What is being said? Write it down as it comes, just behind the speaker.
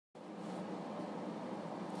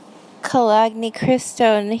Kalag ni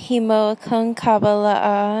Cristo nihimo kung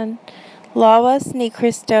kabalaan. Lawas ni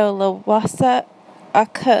Cristo lawasa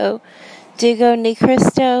ako. Digo ni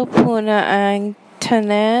Cristo puna ang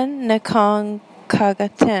tanan na kong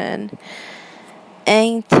kagatan.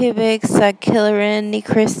 Ang tubig sa kilaran ni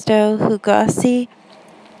Cristo hugasi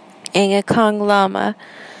ang akong lama.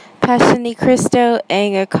 Passion ni Cristo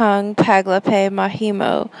ang akong paglape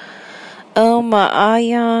mahimo. O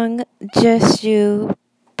maayang Jesu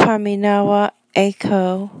paminawa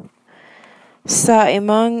ako. Sa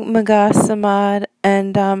imong magasamad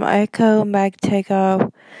andam ako magtegaw.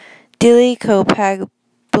 Dili ko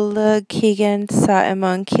pagbalugigan sa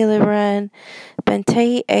imong kilaran.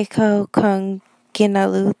 Bantay ako kung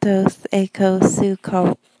ginalutos ako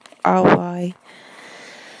suko away.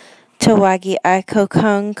 Tawagi ako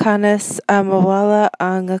kung kanas mawala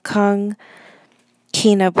ang akong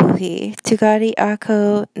kinabuhi. Tugadi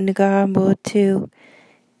ako nagamutu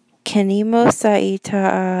kanimo sa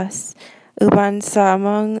itaas. Uban sa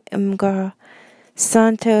among mga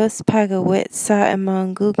santos pagawit sa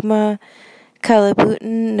among gugma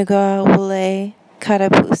kalibutan nagawalay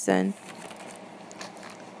katapusan.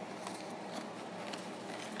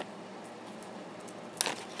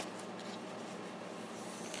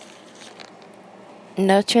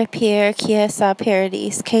 Notre Père qui es au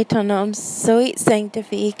paradis, que ton nom soit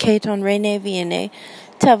sanctifié, que ton règne vienne,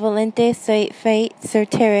 ta volonté soit faite sur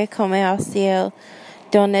terre comme au ciel.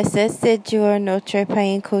 Donne-nous ce jour notre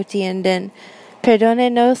pain quotidien.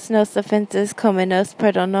 Pardonne-nous nos offenses comme nous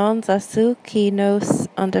pardonnons à ceux qui nous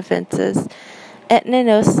ont offensés. Et ne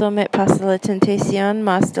nous soumets pas à la tentation,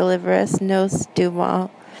 mais délivre-nous du mal.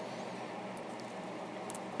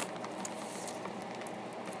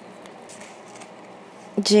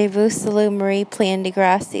 Je vous salue Marie, pleine de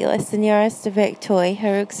grâce, le Seigneur est avec toi.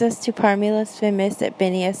 Heureuse es-tu parmi les femmes et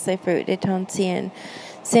béni est le fruit de ton sein.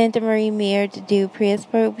 Sainte Marie, Mère de Dieu, priez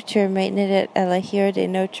pour nous maintenant à la heure de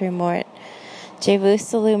notre mort. Je vous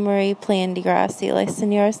salue Marie, pleine de grâce, le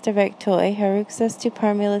Seigneur est avec toi. Heureuse es-tu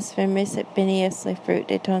parmi les femmes et béni est le fruit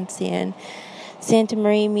de ton sein. Sainte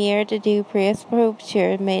Marie, Mère de Dieu, priez pour nous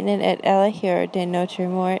maintenant à la heure de notre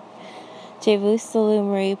mort. Je vous salue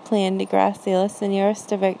Marie, pleine de grâce, le Seigneur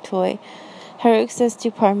est avec toi. Heureuse es-tu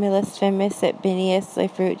parmi les femmes et béni est le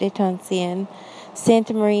fruit de ton sein.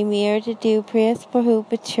 Sainte Marie, Mère de Dieu, priez pour nous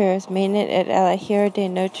pécheurs, maintenant et à la heure de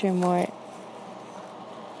notre mort.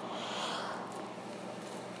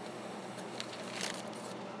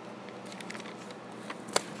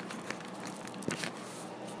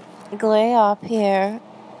 Gloire au Père,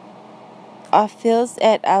 au Fils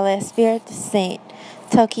et à l'Esprit Saint.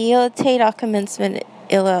 Tel qu'il était au commencement,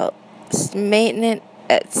 il est maintenant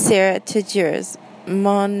et sera toujours,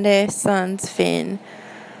 monde sans fin.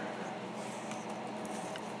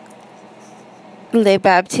 Le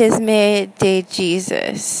baptême de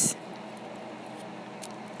Jésus.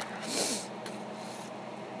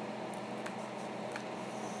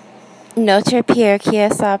 Notre Père qui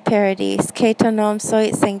es au paradis, que ton nom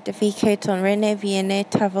soit sanctifié, que ton règne vienne,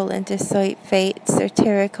 ta volonté soit faite sur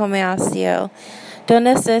terre comme au ciel.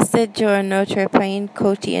 Donne-nous ce jour notre pain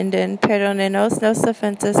quotidien. Pardonne-nous nos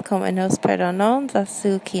offenses comme nous pardonnons à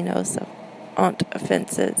ceux qui nous ont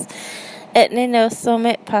offensés. Et ne nous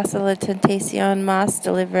soumets pas à la tentation, mais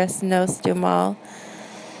délivre-nous du mal.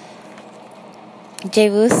 Je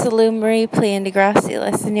vous salue Marie, pleine de grâce,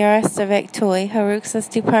 le Seigneur est avec toi. Heureuse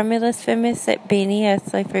es-tu parmi les femmes et béni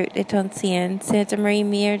est le fruit de ton sein. Sainte Marie,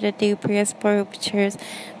 Mère de Dieu, priez pour nous pécheurs,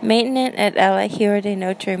 maintenant et à la heure de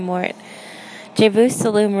notre mort. Je vous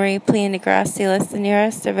salue Marie, pleine de grâce, le Seigneur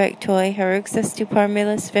est avec toi. Heureuse es-tu parmi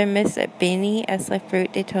les femmes et béni est le fruit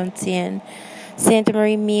de ton sein. Sainte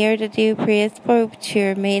Marie, Mère de Dieu, priez pour nous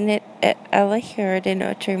pécheurs, maintenant et à la heure de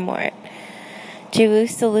notre mort. Je vous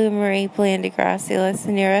salue Marie, pleine de grâce, le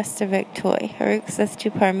Seigneur est avec toi. Heureuse es-tu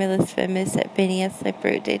parmi les femmes et béni est le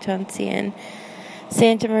fruit de ton sein.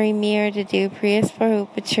 Sainte Marie, Mère de Dieu, priez pour nous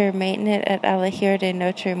pécheurs, maintenant et à la heure de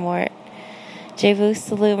notre mort. Je vous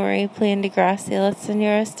salue Marie, pleine de grâce, le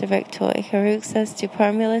Seigneur est avec toi. Heureuse es-tu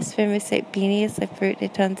parmi les femmes et béni est le fruit de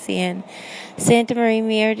ton sein. Sainte Marie,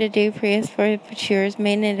 Mère de Dieu, priez pour nous pécheurs,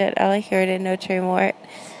 maintenant et à la heure de notre mort.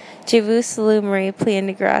 Je vous salue Marie, pleine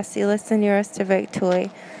de grâce, le Seigneur est avec toi.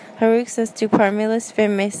 Heureuse es-tu parmi les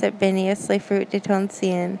femmes et béni est le fruit de ton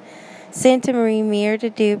sein. Sainte Marie, Mère de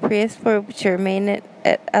Dieu, priez pour nous pécheurs, maintenant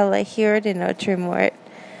et à la heure de notre mort.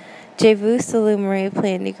 Je vous salue Marie,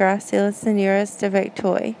 pleine de grâce, le Seigneur est avec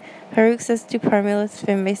toi. Heureuse es-tu parmi les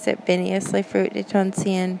femmes et béni est le fruit de ton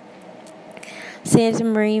sein. Sainte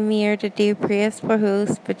Marie, Mère de Dieu, priez pour nous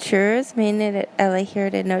pécheurs, maintenant et à la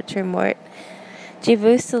heure de notre mort. Je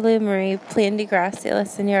vous salue Marie, pleine de grâce, le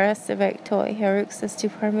Seigneur est avec toi. Héroux tu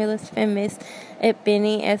parmi les femmes, et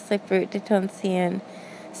béni est le fruit de ton sein.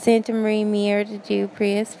 Sainte Marie, Mère de Dieu,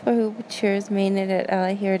 prie pour nous pécheurs, maintenant et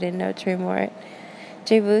à l'heure de notre mort.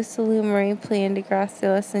 Je vous salue Marie, pleine de grâce,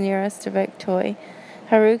 le Seigneur est avec toi.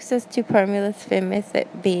 Héroux tu parmi les femmes, et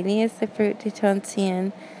béni est le fruit de ton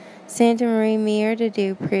sein. Sainte Marie, Mère de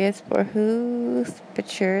Dieu, prie pour nous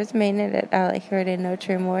pécheurs, maintenant et à l'heure de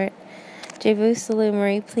notre mort. Je vous salue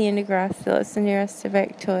Marie, pleine de grâce, le Seigneur est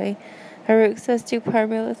avec toi. Héroux tu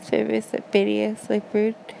parmi les femmes, et béni est le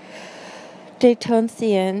fruit de ton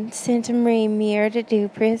sein. Sainte Marie, Mère de Dieu,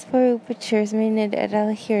 prie pour nous pécheurs, maintenant et à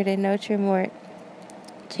l'heure de notre mort.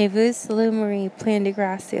 Je vous salue Marie, pleine de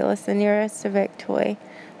grâce, le Seigneur est avec toi.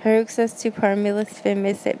 Héroux tu parmi les femmes,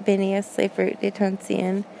 et béni est le fruit de ton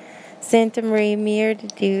sein. Sainte Marie, Mère de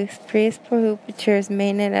Dieu, prie pour nous pécheurs,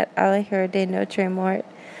 maintenant et à l'heure de notre mort.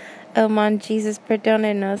 Oh mon Jésus,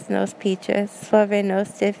 pardonne-nous nos péchés, sauve-nous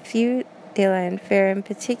des feux de l'enfer, en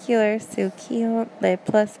particulier ceux qui ont le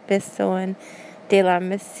plus besoin de la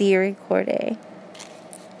miséricorde.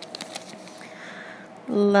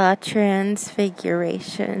 La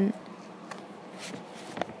Transfiguration.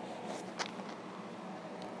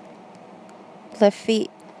 La fête,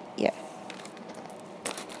 yeah.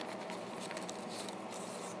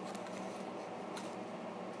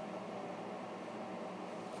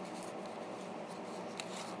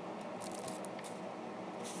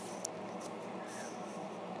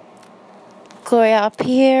 Gloria au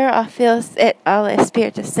Père, au Fils et à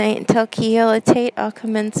l'Esprit Saint, tel qu'il était au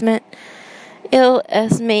commencement, il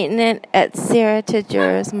est maintenant et sera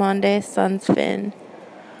toujours, monde sans fin.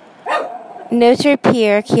 Notre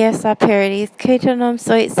Père qui es au paradis, que ton nom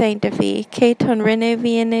soit sanctifié, que ton règne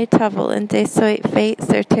vienne, ta volonté soit faite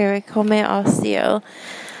sur terre comme au ciel.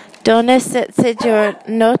 Donne ce jour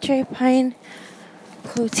notre pain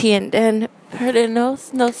quotidien, pardonne-nous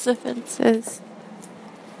nos offenses,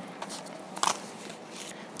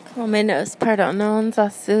 comme nous pardonnons à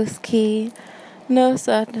ceux qui nos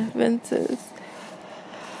offenses.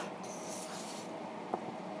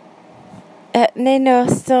 Et ne nous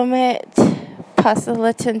soumets pas à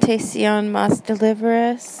la tentation, mas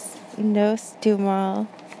délivre-nous du mal.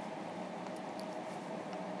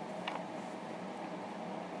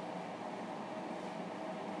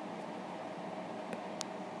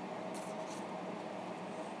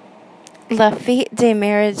 La fête des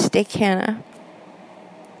marriages de Cana.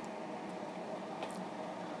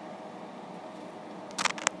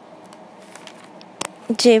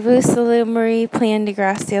 Je vous salue Marie, pleine de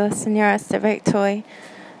grâce, le Seigneur est avec toi.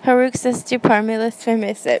 Héroux tu parmi les femmes,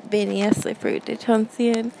 et béni est le fruit de ton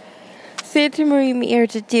sein. Sainte Marie, Mère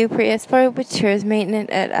de Dieu, prie pour nous pécheurs, maintenant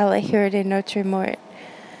et à l'heure de notre mort.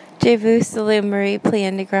 Je vous salue Marie,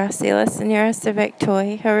 pleine de grâce, le Seigneur est avec toi.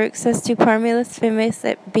 Héroux tu parmi les femmes, et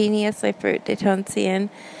béni est le fruit de ton sein.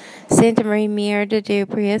 Sainte Marie, Mère de Dieu,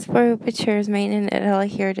 prie pour nous pécheurs, maintenant et à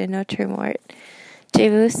l'heure de notre mort. Je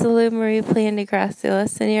vous salue Marie, pleine de grâce, le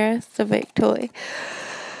Seigneur est avec toi.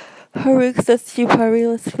 Héroux tu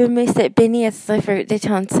parmi les femmes, et béni est le fruit de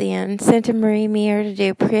ton sein. Sainte Marie, Mère de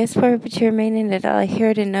Dieu, prie pour nous pécheurs, maintenant et à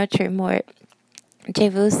l'heure de notre mort. Je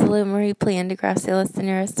vous salue Marie, pleine de grâce, le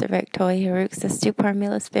Seigneur est avec toi. Héroux tu parmi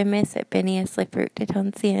les femmes, et béni est le fruit de ton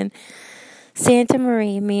sein.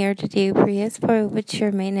 Sainte Marie, Mère de Dieu, prie pour nous pécheurs,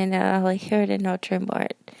 maintenant et à l'heure de notre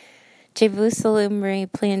mort. Je vous salue Marie,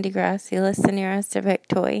 pleine de grâce, le Seigneur est avec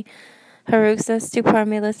toi. Héroux tu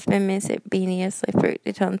parmi les femmes, et béni est le fruit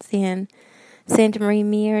de ton sein. Sainte Marie,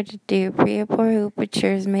 Mère de Dieu, prie pour nous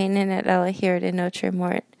pécheurs, maintenant et à l'heure de notre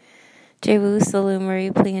mort. Je vous salue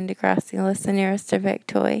Marie, pleine de grâce, le Seigneur est avec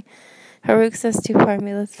toi. Héroux tu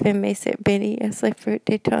parmi les femmes, et béni est le fruit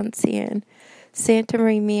de ton sein. Sainte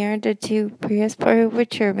Marie, Mère de Dieu, prie pour nous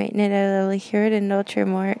pécheurs, maintenant et à l'heure de notre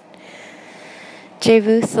mort. Je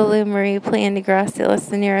vous salue Marie, pleine de grâce, le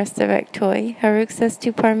Seigneur est avec toi. Héroux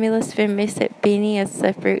tu parmi les femmes, et béni est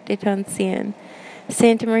le fruit de ton sein.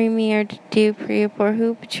 Sainte Marie, Mère de Dieu, prie pour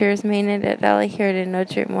nous pécheurs, maintenant et à l'heure de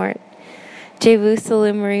notre mort. Je vous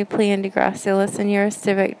salue Marie, pleine de grâce, le Seigneur est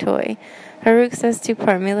avec toi. Héroux tu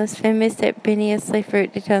parmi les femmes, et béni est le fruit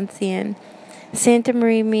de ton sein. Sainte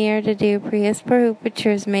Marie, Mère de Dieu, prie pour nous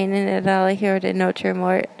pécheurs, maintenant et à l'heure de notre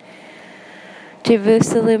mort. Je vous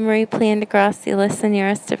salue Marie, pleine de grâce, le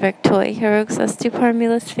Seigneur est avec toi. Héroux tu parmi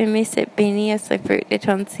les femmes, et béni est le fruit de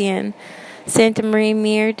ton sein. Sainte Marie,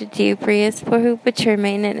 Mère de Dieu, prie pour nous pécheurs,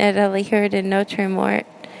 maintenant et à l'heure de notre mort.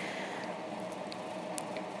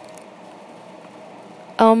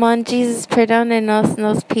 Oh mon Jésus, pardonne-nous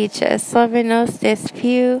nos péchés, sauve-nous des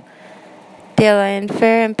feux de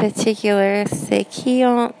l'enfer, en particulier ceux qui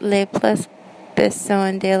ont le plus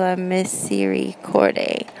Besson de la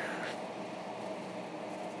Miséricorde.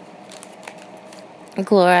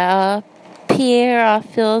 Gloria Pierre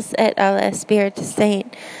fils et à l'Esprit Saint,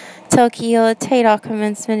 tel qu'il était au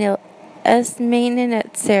commencement, il est maintenant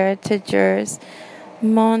et sera toujours,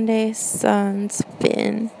 monde sans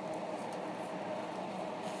fin.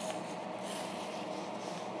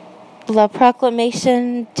 La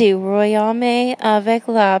proclamation du royaume avec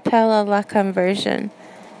l'appel à la conversion.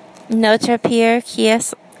 Notre Père qui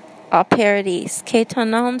es au paradis, que ton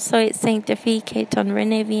nom soit sanctifié, que ton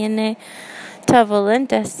règne vienne, ta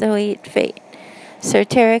volonté soit faite, sur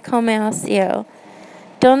terre comme au ciel.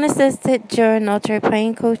 Donne-nous cet jour notre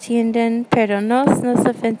pain quotidien, pardonne-nous nos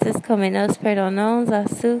offenses comme nous pardonnons à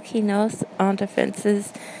ceux qui nous ont offensés,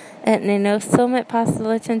 et ne nous soumets pas à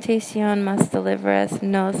la tentation, mais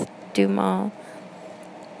délivre-nous du mal.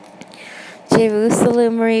 Je vous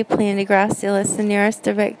salue Marie, pleine de grâce, le Seigneur est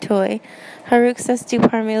avec toi. Heureuse es-tu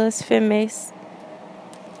parmi les femmes, et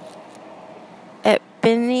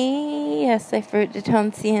béni est le fruit de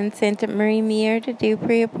ton sein, Sainte Marie, Mère de Dieu,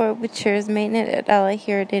 prie pour pécheurs, maintenant et à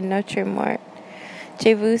l'heure de notre mort.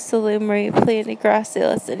 Je vous salue Marie, pleine de grâce,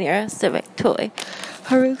 le Seigneur est avec toi.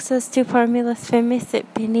 Heureuse es-tu parmi les femmes, et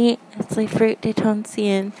béni est le fruit de ton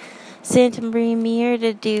sein, Sainte Marie, Mère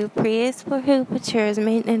de Dieu, prie pour nous pécheurs,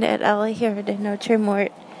 maintenant et à l'heure de notre mort.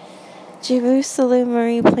 Je vous salue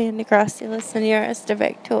Marie, pleine de grâce, le Seigneur est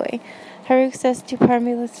avec toi. Heureuse es-tu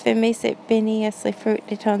parmi les femmes, et béni est le fruit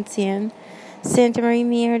de ton sein. Sainte Marie,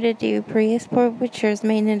 Mère de Dieu, prie pour pécheurs,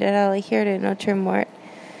 maintenant et à l'heure de notre mort.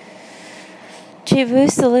 Je vous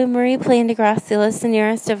salue Marie, pleine de grâce, le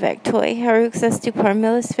Seigneur est avec toi. Heureuse es-tu parmi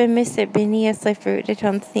les femmes, et béni est le fruit de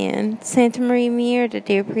ton sein. Sainte Marie, Mère de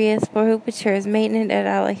Dieu, prie pour nous pécheurs, maintenant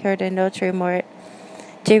et à l'heure de notre mort.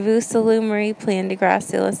 Je vous salue Marie, pleine de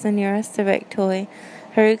grâce, le Seigneur est avec toi.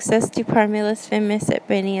 Heureuse es-tu parmi les femmes, et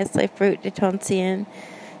béni est le fruit de ton sein.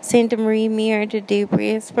 Sainte Marie, Mère de Dieu,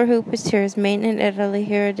 prie pour nous pécheurs, maintenant et à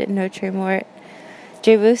l'heure de notre mort.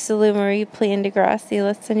 Je vous salue Marie, pleine de grâce,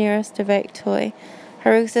 le Seigneur est avec toi.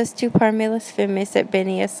 Heureuse es-tu parmi les femmes, et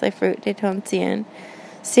béni est le fruit de ton sein.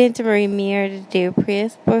 Sainte Marie, Mère de Dieu, prie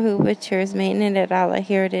pour nous pécheurs, maintenant et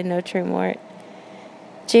à l'heure de notre mort.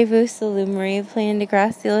 Je vous salue Marie, pleine de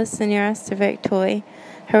grâce, le Seigneur est avec toi.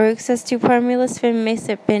 Heureuse es-tu parmi les femmes, et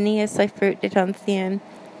béni est le fruit de ton sein.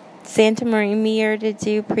 Sainte Marie, Mère de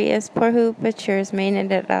Dieu, prie pour nous pécheurs,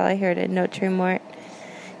 maintenant et à l'heure de notre mort.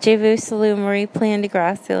 Je vous salue Marie, pleine de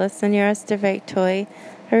grâce, le Seigneur est avec toi.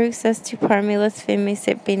 Heureuse es-tu parmi les femmes,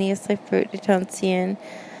 et béni est le fruit de ton sein.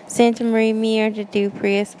 Sainte Marie, Mère de Dieu,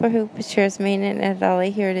 prie pour nous pécheurs, maintenant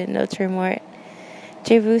et à l'heure de notre mort.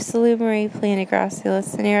 Je vous salue Marie, pleine de grâce, le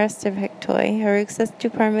Seigneur est avec toi. Heureuse es-tu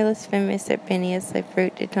parmi les femmes, et béni est le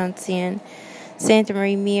fruit de ton sein. Sainte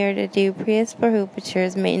Marie, Mère de Dieu, prie pour nous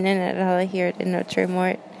pécheurs, maintenant et à l'heure de notre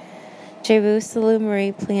mort. Je vous salue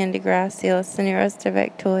Marie, pleine de grâce, le Seigneur est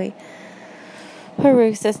avec toi.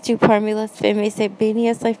 Heureuse es-tu parmi les femmes, et béni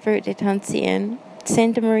est le fruit de ton sein.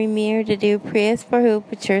 Sainte Marie, Mère de Dieu, prie pour nous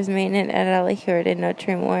pécheurs, maintenant et à l'heure de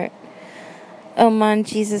notre mort. Oh mon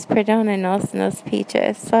Jésus, pardonne-nous nos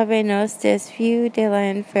péchés, sauve-nous des feux de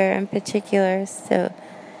l'enfer, en particulier ceux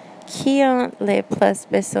qui ont le plus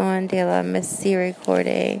besoin de la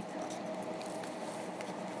miséricorde.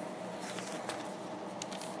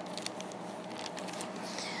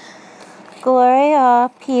 Gloria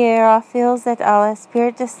Pierre, fils et à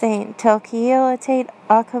l'Esprit Saint, tel qu'il était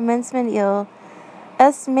au commencement, il est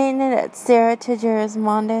maintenant et sera toujours,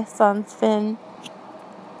 monde sans fin.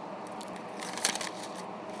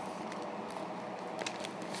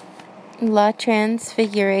 La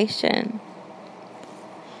Transfiguration.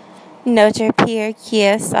 Notre Père qui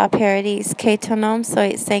es au paradis, que ton nom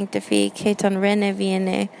soit sanctifié, que ton règne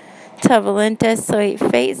vienne, ta volonté soit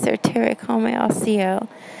faite sur terre comme au ciel.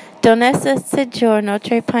 Donne-nous ce jour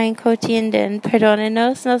notre pain quotidien,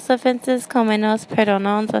 pardonne-nous nos offenses comme nous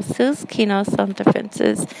pardonnons à ceux qui nous ont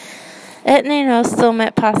offensés. Et ne nous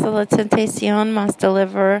soumets pas à la tentation, mais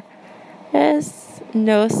délivre-nous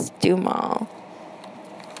du mal.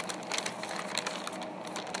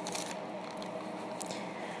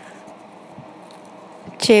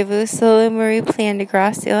 Je vous salue Marie, pleine de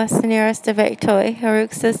grâce, le Seigneur est avec toi.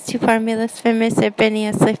 Heureuse es-tu parmi les femmes, et béni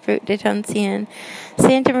est le fruit de ton sein.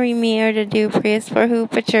 Sainte Marie, Mère de Dieu, prie pour nous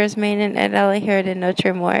pécheurs, maintenant et à l'heure de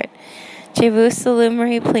notre mort. Je vous salue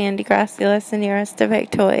Marie, pleine de grâce, le Seigneur est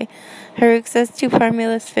avec toi. Heureuse es-tu parmi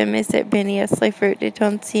les femmes, et béni est le fruit de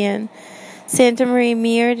ton sein. Sainte Marie,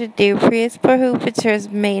 Mère de Dieu, prie pour nous pécheurs,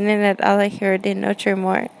 maintenant et à l'heure de notre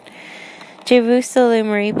mort. Je vous salue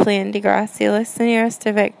Marie, pleine de grâce, le Seigneur est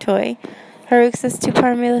avec toi. Haruxas tu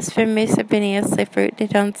parmelas firmes abinias le fruit de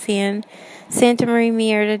doncien. Santa Maria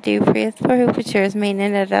Mierda du prius por hupatures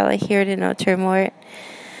mainen ad alla here de notre mort.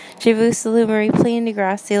 Je vous salue Marie, pleine de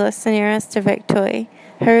grâce, le Seigneur est avec toi.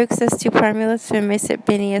 Haruxas tu parmelas firmes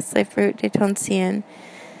abinias le fruit de doncien.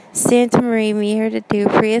 Santa Maria Mierda du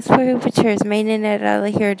prius por hupatures mainen ad alla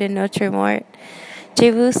here de notre mort. Je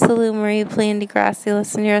vous salue Marie, pleine de grâce, le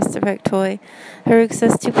Seigneur est avec toi.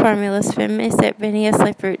 Haruxas tu parmelas firmes abinias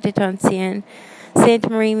le fruit de doncien. Santa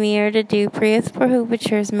Maria Mère de Dieu, priez pour nous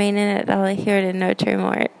pécheurs, maintenant et à l'heure de notre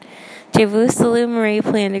mort. Je vous salue Marie,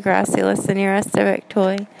 pleine de grâce, le Seigneur est avec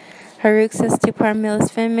toi. Haruxas tu parmi les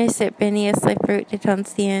femmes, et béni est le fruit de ton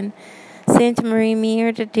sein. Santa Maria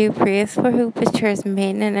Mère de Dieu, priez pour nous pécheurs,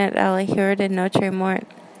 maintenant et à l'heure de notre mort.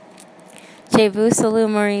 Je vous salue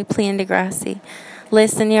Marie, pleine de grâce, le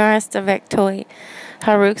Seigneur est avec toi.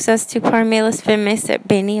 Haruxas tu parmi les femmes, et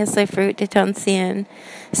béni est le fruit de ton sein.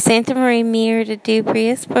 Santa Maria Mère de Dieu,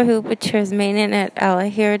 priez pour nous pécheurs, maintenant et à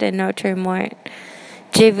l'heure de notre mort.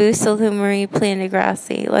 Je vous salue Marie, pleine de grâce,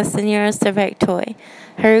 le Seigneur est avec toi.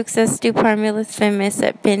 Haruxas tu parmi les femmes, et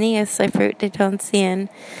béni est le fruit de ton sein.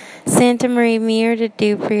 Santa Maria Mère de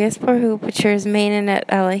Dieu, priez pour nous pécheurs, maintenant et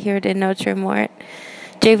à l'heure de notre mort.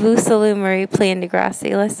 Je vous salue Marie, pleine de grâce,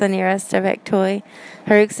 le Seigneur est avec toi.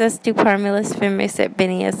 Haruxas tu parmi les femmes, et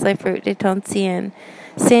béni est le fruit de ton sein.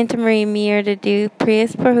 Santa Maria Mère de Dieu, priez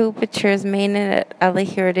pour nous pécheurs, maintenant et à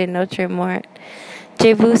l'heure de notre mort.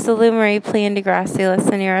 Je vous salue Marie, pleine de grâce, le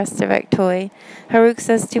Seigneur est avec toi.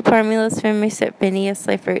 Haruxas tu parmi les femmes, et béni est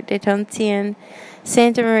le fruit de ton sein.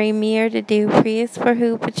 Santa Maria Mère de Dieu, priez pour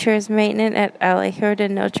nous pécheurs, maintenant et à l'heure de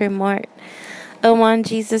notre mort. O mon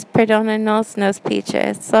Jésus, perdonne-nous nos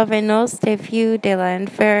péchés, sauve-nous des feux de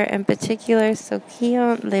l'enfer, en particulier ceux qui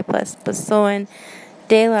ont les plus besoin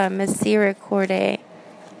de la miséricorde.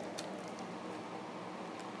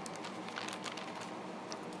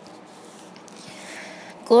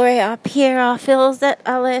 Gloria au Père, au Fils et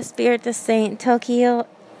à l'Esprit Saint, tel qu'il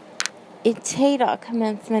était au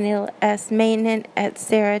commencement, il est maintenant et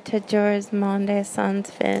sera toujours monde sans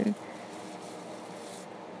fin.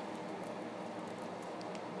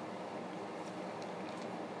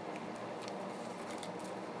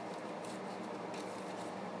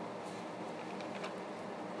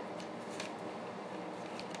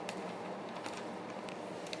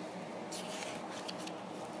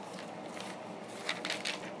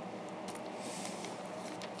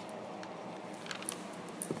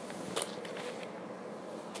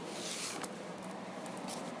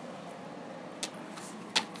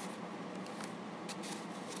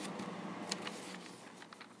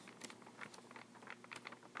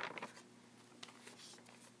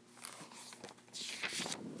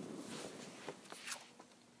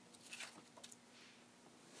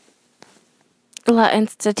 La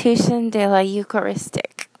institution de la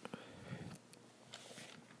Eucharistique.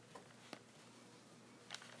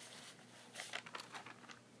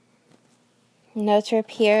 Notre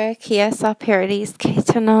Père qui es au paradis, que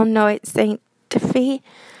ton nom soit sanctifié,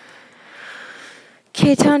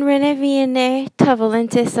 que ton règne vienne, ta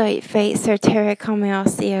volonté soit faite sur terre comme au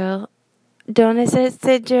ciel. Donne-nous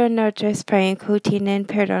ce jour notre pain quotidien,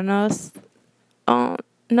 pardonne-nous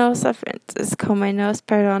nos offenses, comme nous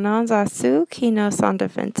pardonnons à ceux qui nous ont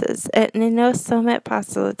offensés, et ne nous soumets pas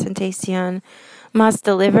à la tentation, mais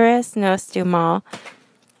délivre-nous du mal.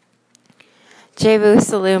 Je vous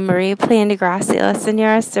salue Marie, pleine de grâce, le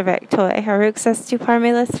Seigneur est avec toi. Haruxas tu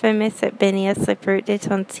parmi les femmes, et béni est le fruit de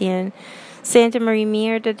ton sein. Santa Maria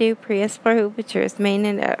Mère de Dieu, priez pour nous pécheurs,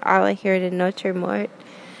 maintenant et à l'heure de notre mort.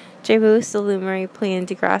 Je vous salue Marie, pleine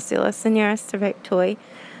de grâce, le Seigneur est avec toi.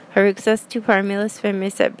 Haruxas tu parmi les femmes,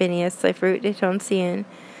 et béni est le fruit de ton sein.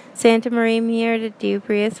 Santa Maria Mère de Dieu,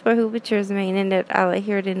 priez pour nous pécheurs, maintenant et à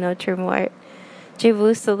l'heure de notre mort. Je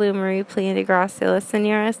vous salue Marie, pleine de grâce, le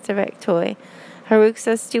Seigneur est avec toi.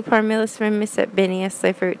 Haruxas tu parmi les femmes, et béni est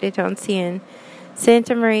le fruit de ton sein.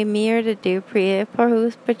 Santa Maria Mère de Dieu, priez pour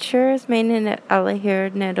nous pécheurs, maintenant et à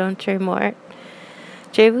l'heure de notre mort.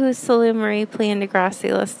 Je vous salue Marie, pleine de grâce,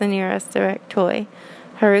 le Seigneur est avec toi.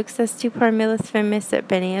 Haruxas tu parmi les femmes, et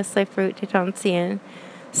béni est le fruit de ton sein.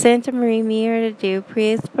 Santa Maria Mère de Dieu,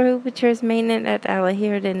 priez pour nous pécheurs, maintenant et à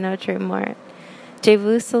l'heure de notre mort. Je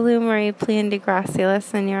vous salue Marie, pleine de grâce, le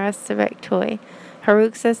Seigneur est avec toi.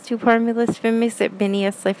 Haruxas tu parmi les femmes, et béni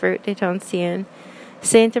est le fruit de ton sein.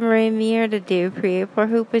 Santa Maria Mère de Dieu, priez pour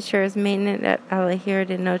nous pécheurs, maintenant et à l'heure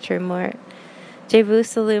de notre mort. Je vous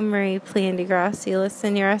salue Marie, pleine de grâce, le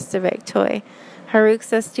Seigneur est avec toi.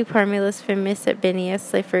 Haruxas tu parmi les femmes, et béni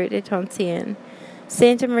est le fruit de ton sein.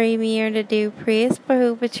 Santa Maria Mère de Dieu, priez pour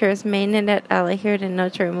nous pécheurs, maintenant et à l'heure de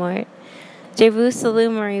notre mort. Je vous salue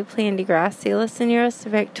Marie, pleine de grâce, le Seigneur est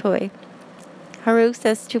avec toi. Heureuse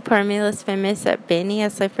es-tu parmi les femmes, et béni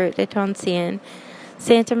est le fruit de ton sein.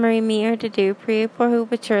 Sainte Marie, Mère de Dieu, priez pour nous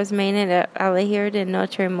pécheurs, maintenant et à l'heure de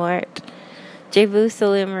notre mort. Je vous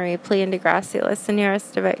salue Marie, pleine de grâce, le Seigneur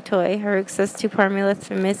est avec toi. Heureuse es-tu parmi les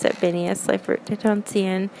femmes, et béni est le fruit de ton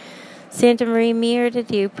sein. Sainte Marie, Mère de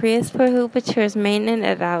Dieu, priez pour nous pécheurs, maintenant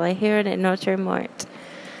et à l'heure de notre mort.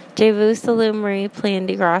 Je vous salue Marie, pleine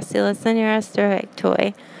de grâce, le Seigneur est avec toi.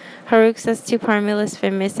 Heureuse es-tu parmi les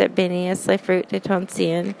femmes, et béni est le fruit de ton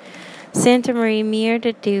sein. Sainte Marie, Mère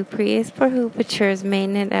de Dieu, priez pour nous pécheurs,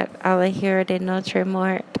 maintenant et à l'heure de notre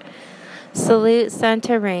mort. Salut,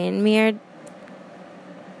 Sainte Reine, Mère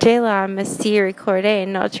de la miséricorde,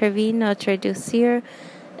 notre vie, notre douceur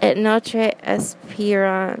et notre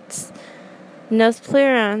espérance. Nos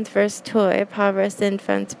pleurons vers toi, pauvres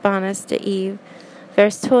enfants bonnes de Eve.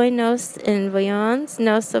 Vers toi nos envoyons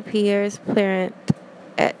nos soupirs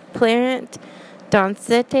pleurant dans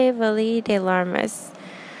cette vallée de larmes.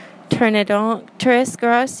 Tourne donc tres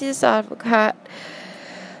gracias avocat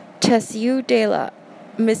tes yeux de la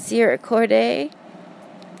miséricorde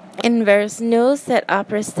envers nous et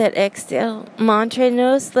après cet exil.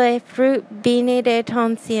 Montre-nous les fruits bénis de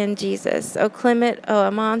ton sein, Jésus. Ô clémente, ô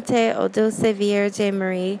amante, ô douce Vierge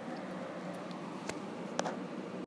Marie.